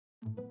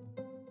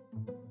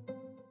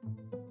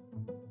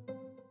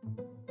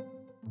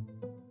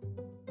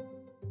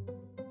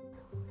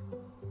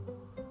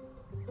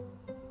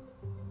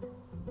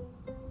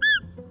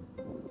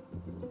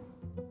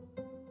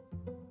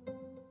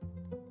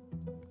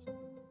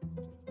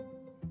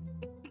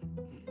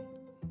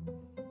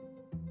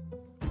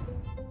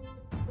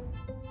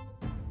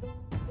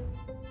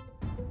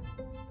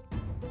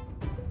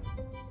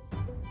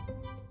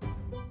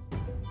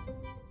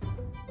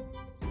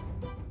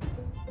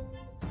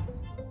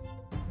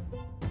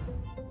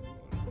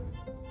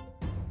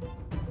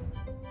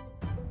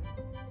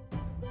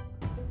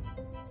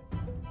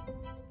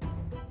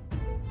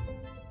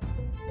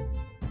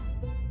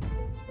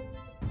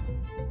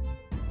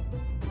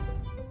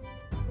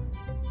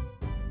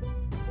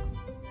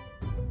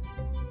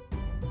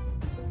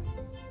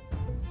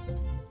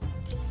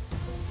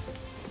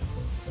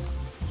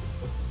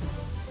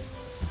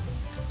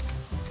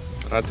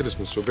Vratili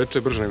smo se u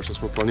Bečej brže nego što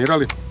smo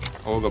planirali,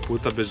 ovoga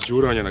puta bez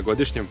đurovanja na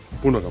godišnjem,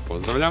 puno ga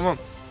pozdravljamo.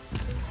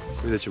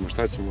 Vidjet ćemo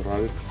šta ćemo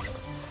raditi.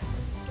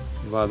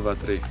 2, 2,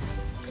 3,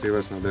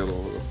 krivac na delu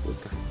ovoga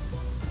puta.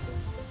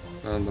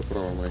 Onda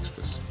probamo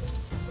ekspres.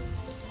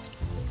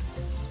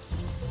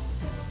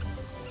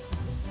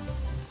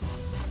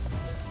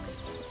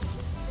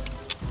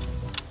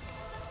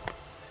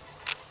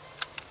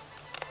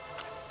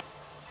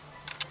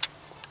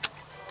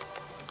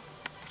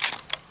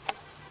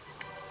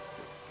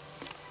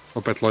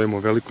 Opet lovimo u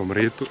velikom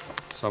ritu,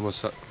 samo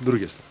sa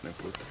druge strane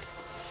puta.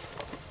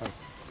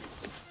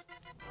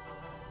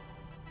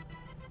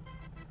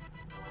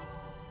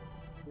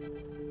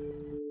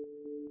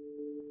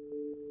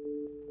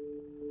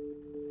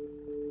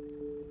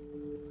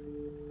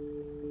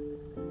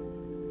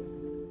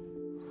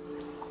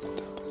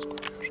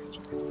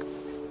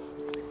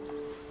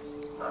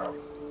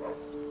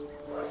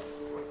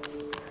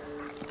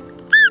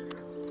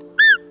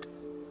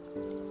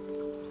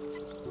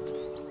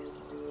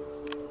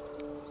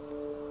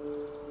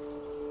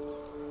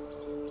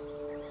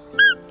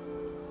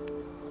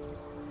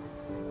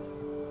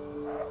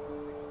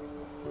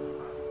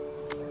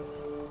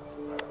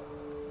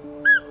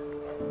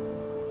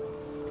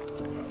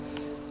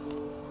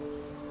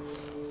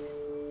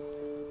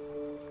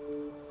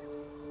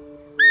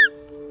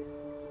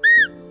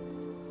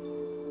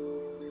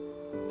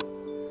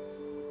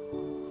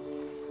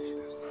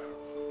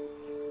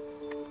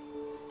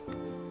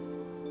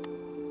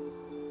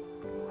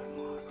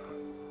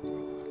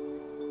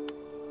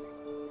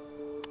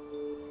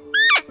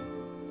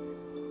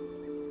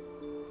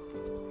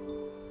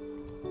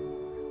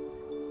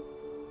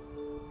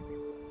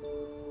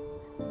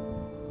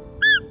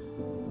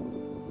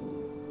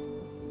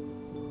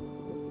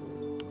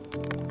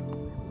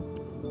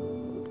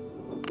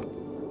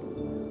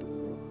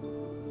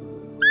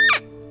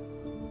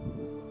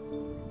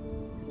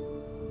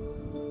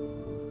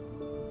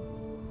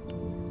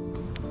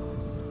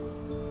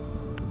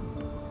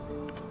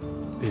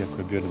 Iako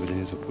je bio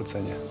dovoljenje za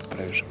pucanje,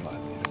 previše mlad,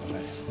 idemo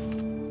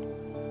dalje.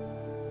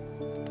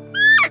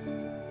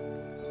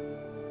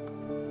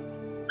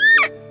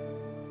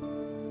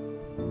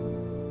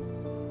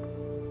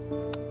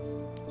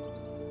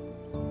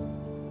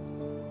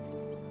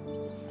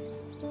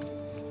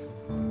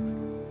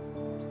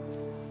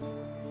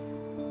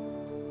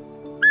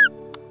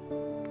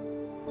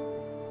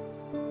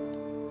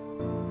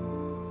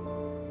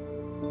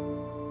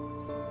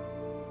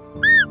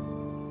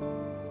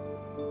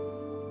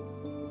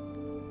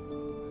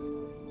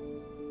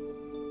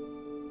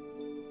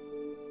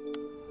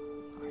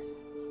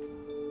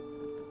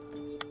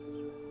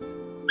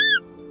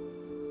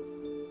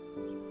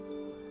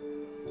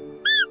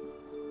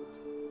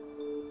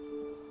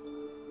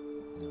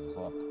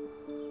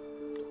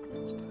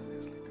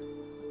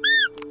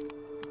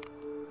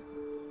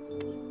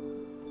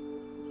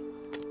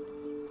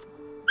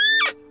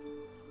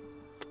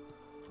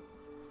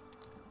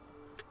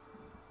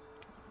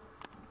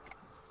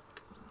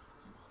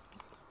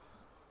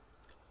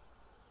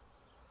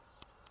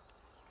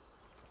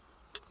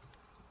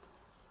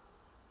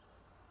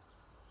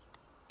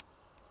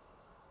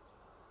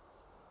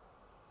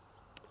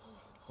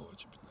 Ovo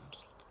će biti naša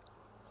slika.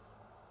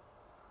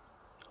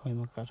 Ovo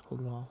ima kačku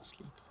glavu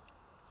slika.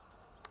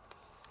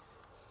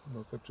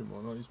 Dokačimo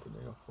ono ispod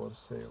njega for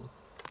sale.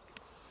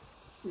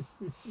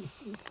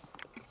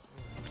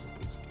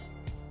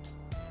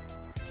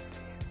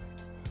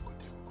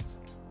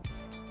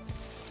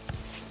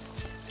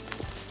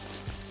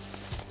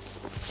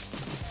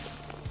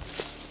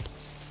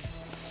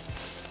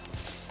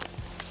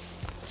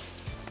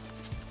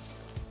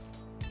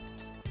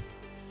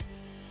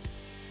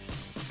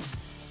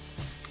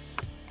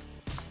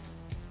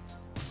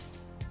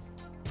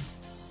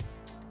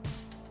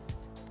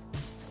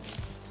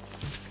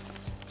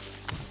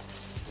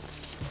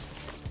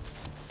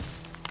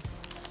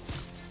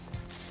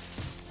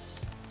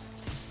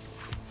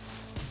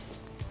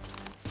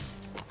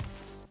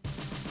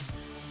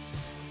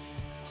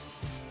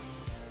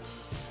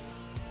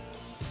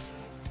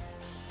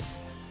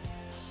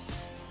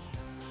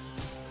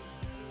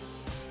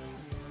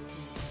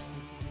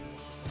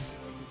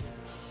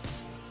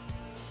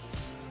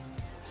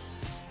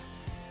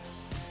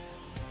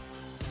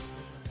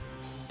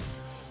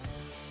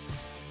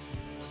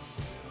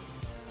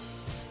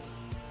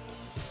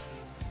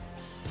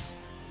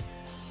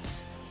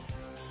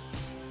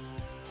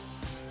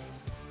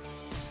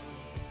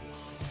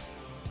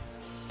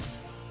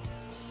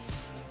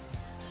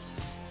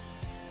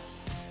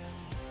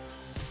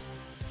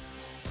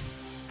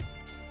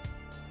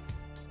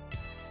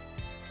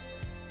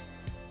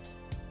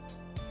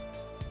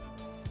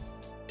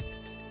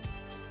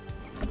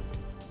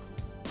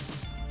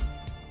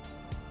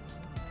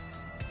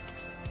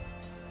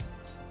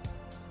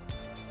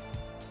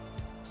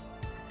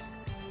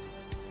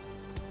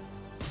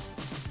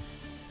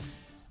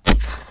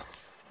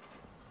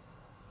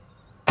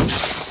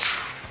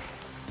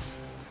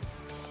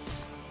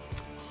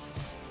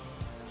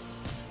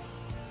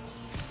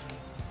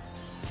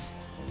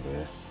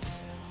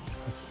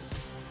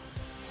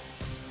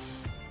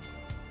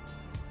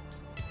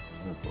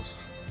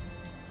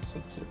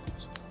 Sad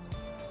crpicu.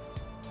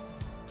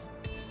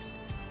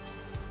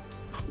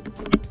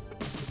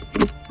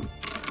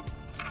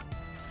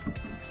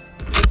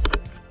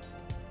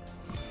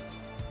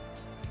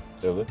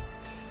 Evo.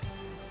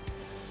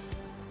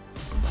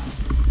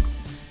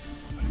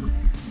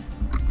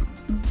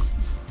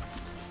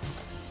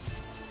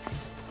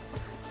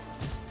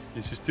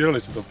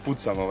 Insistirali su da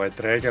pucam ovaj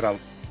treger, ali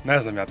ne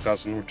znam ja, ja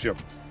sam učio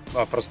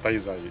dva prsta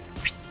iza i...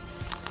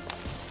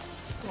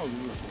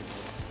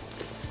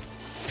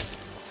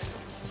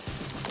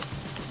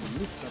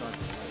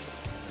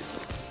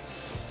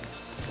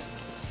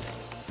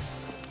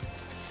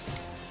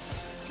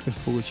 Kad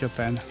poguća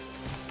pena.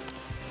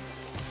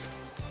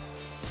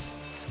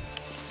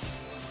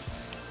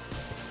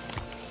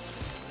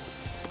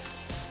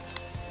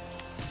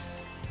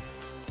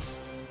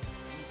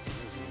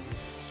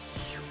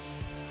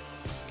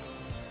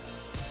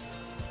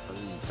 Sad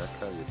vidim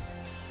kakav je.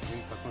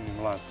 Vidim tako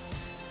ni mlad.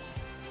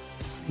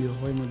 I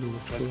ovo ima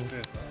dugačku.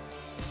 25,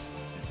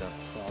 da?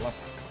 Hvala.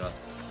 Da.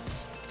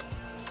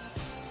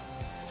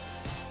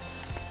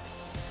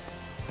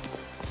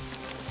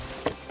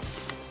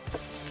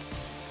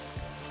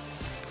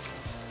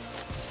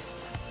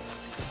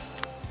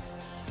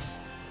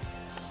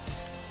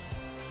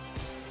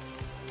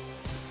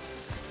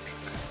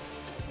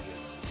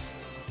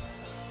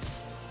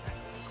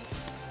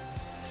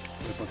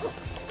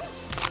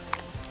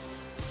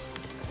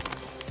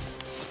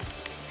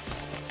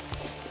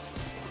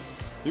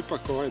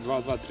 Ipak ovaj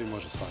 2-2-3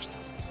 može svašta.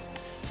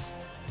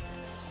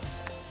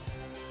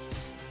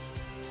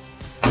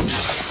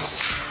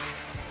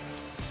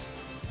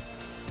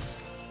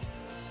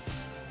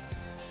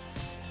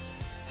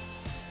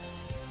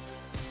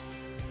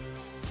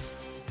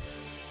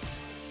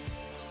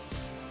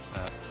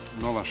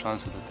 Nova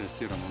šansa da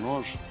testiramo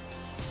nož.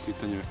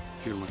 Pitanje je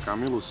firma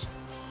Camillus.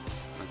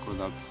 Tako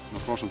da na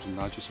prošlom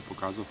srndaću se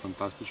pokazao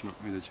fantastično.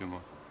 Vidjet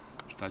ćemo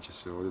šta će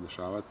se ovdje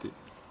dešavati.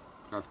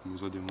 Kratko mu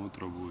izvodimo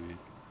utrobu i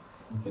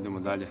idemo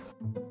dalje.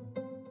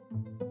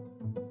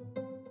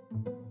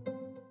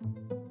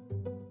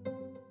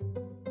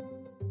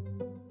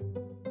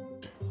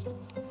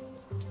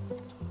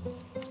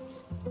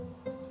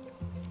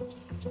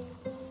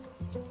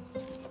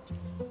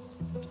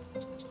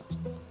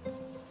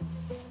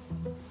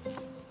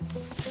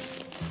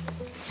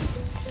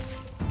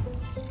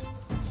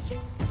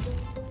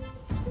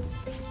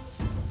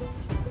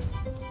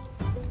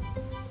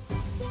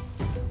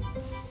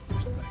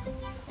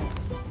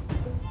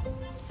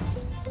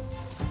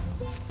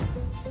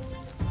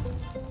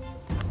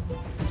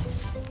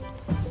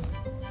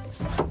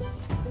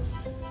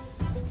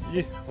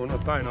 I ono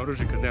tajno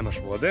oružje kad nemaš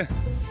vode.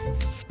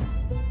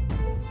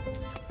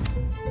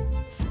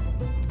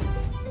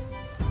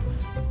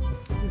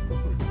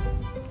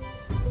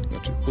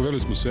 Znači, uveli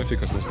smo se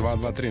efikasnost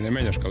 2-2-3, ne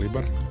menjaš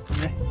kalibar?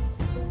 Ne.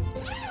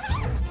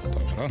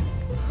 Dobro.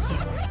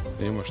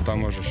 Vidimo šta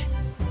možeš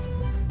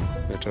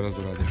večeras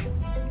da radiš.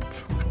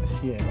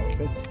 Sijemo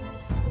opet.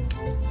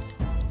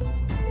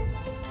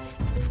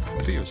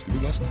 3, hoće ti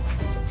biti dosta?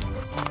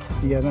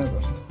 Jedan je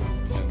dosta.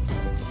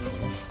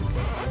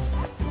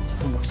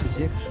 Dok se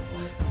zjekaš.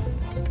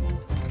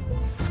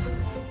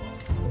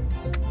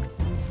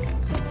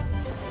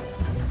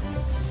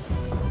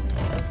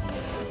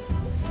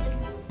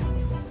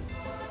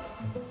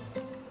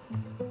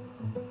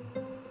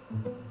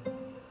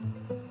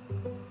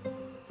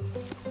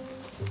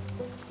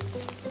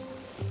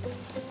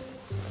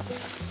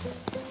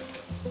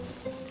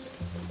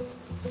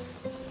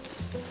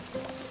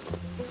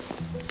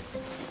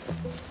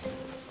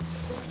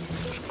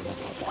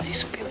 Oni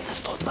su bili na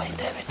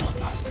 129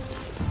 od nas.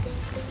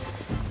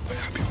 Pa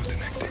ja bi ovdje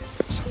negdje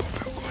sam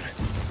popeo gore.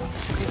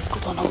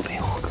 Kod onog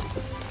belog.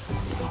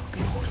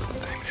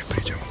 Da im ne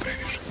priđemo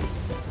previše.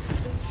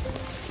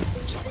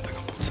 Samo da ga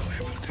puca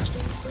lepo, tesno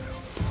pogledaju.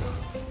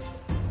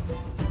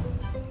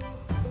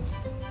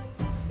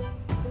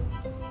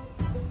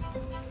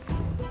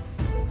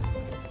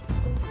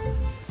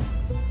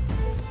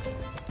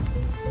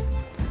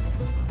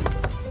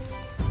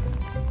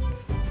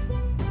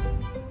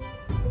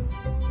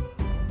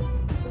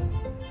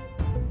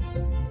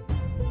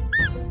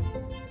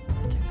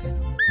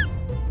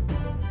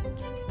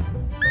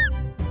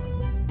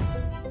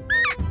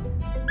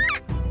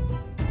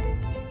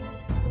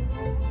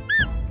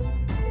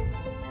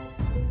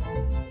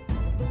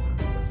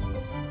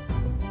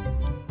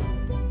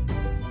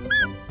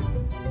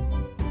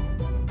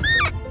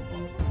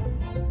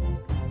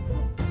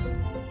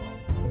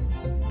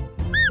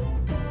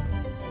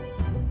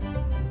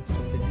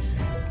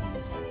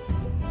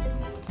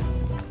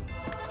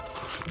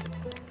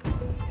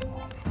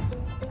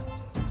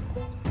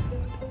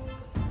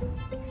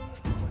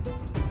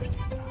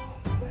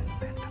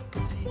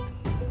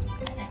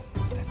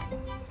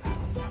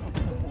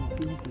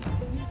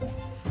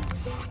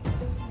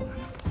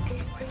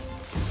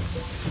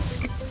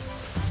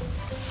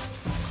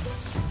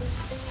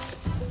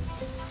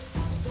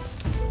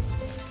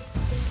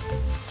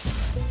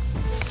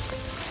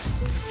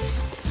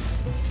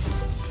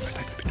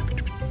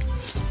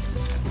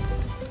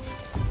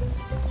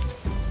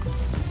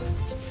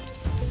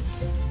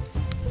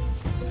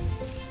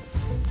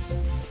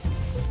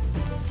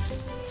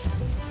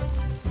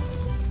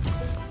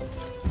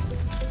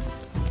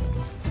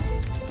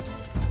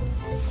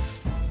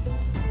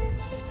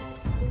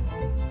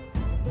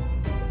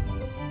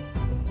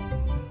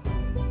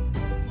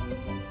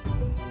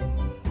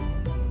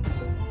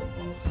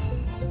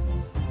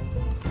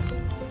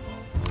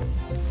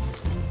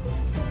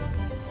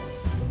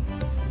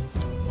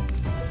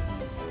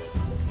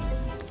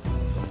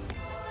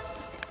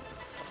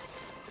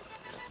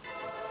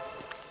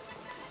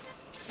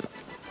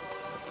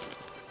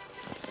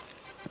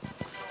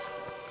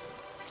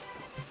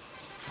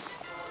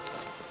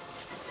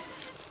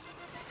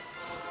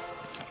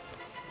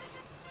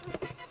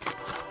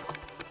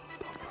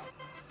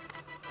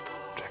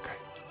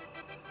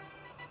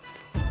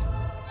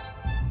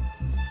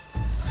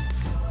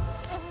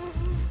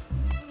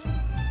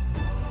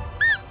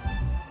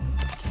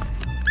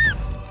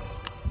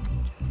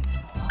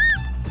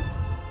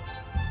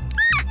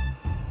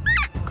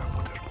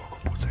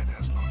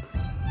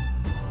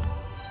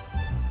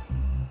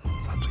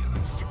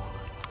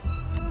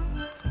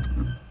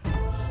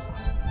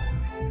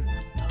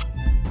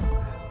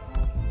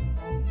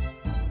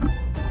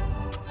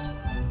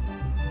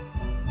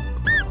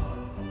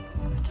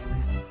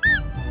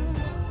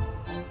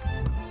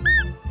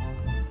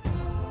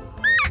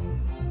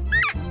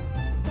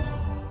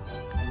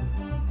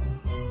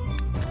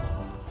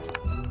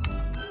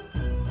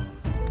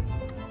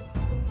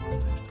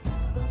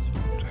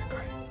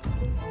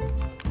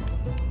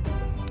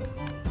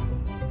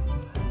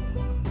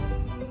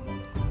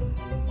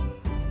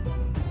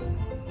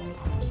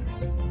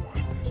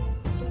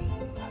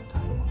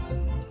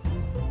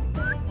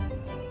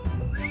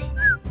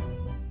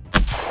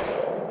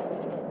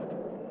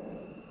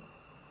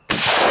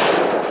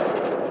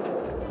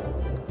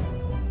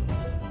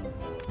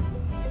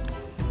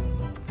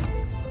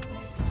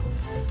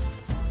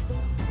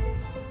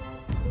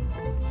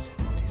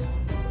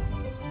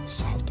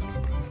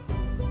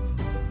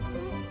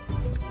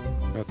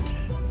 Eto,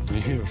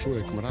 nije još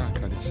uvijek mrak,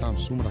 kad je sam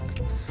sumrak,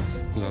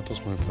 zato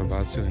smo je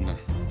prebacili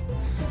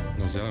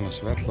na zeleno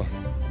svetlo.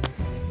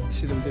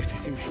 70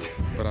 cm.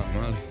 Prav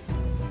mali.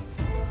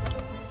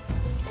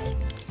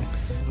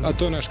 A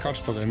to je naš kap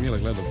što ga je Mile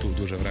gledao tu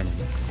duže vremena.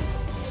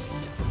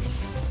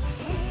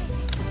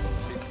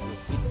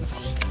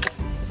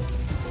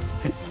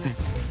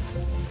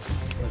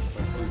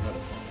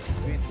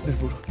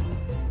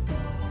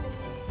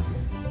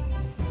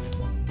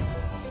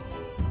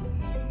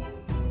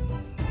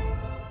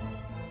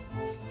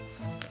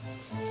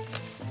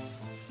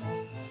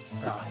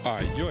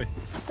 Ajoj,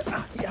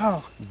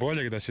 Jao.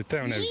 boljeg da si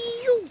teo ne bi.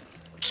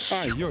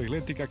 Ajoj,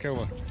 gledaj ti kakav je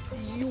ovo.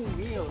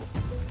 Jao.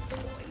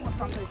 Ima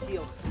tam da je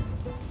bio.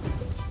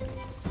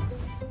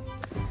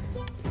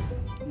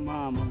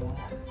 Mamo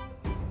moja.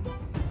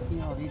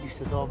 Jao, vidiš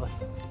se dobar.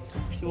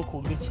 Što ima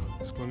kuglicu.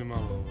 Skloni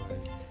malo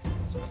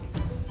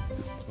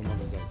Samo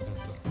malo da je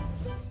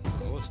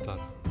to. Ovo je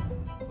staro.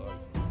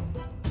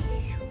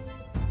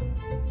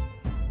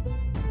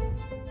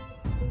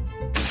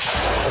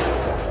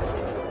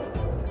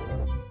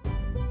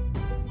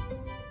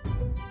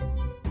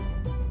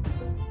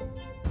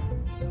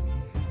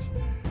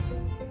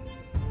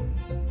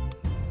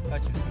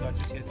 Da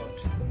će sjeti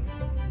oči.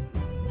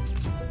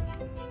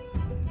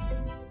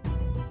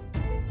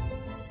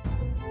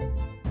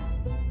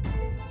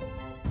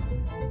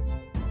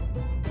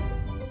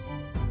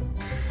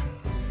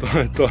 To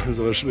je to,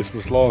 završili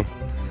smo s lovom.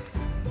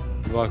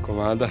 2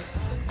 komada.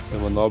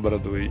 Idemo na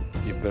obradu i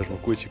bežimo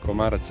kući,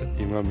 komaraca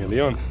ima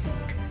milion.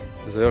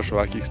 Za još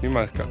ovakvih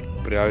snimaka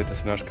prijavite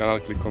se na naš kanal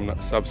klikom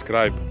na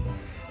subscribe.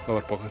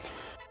 Dobar pogled.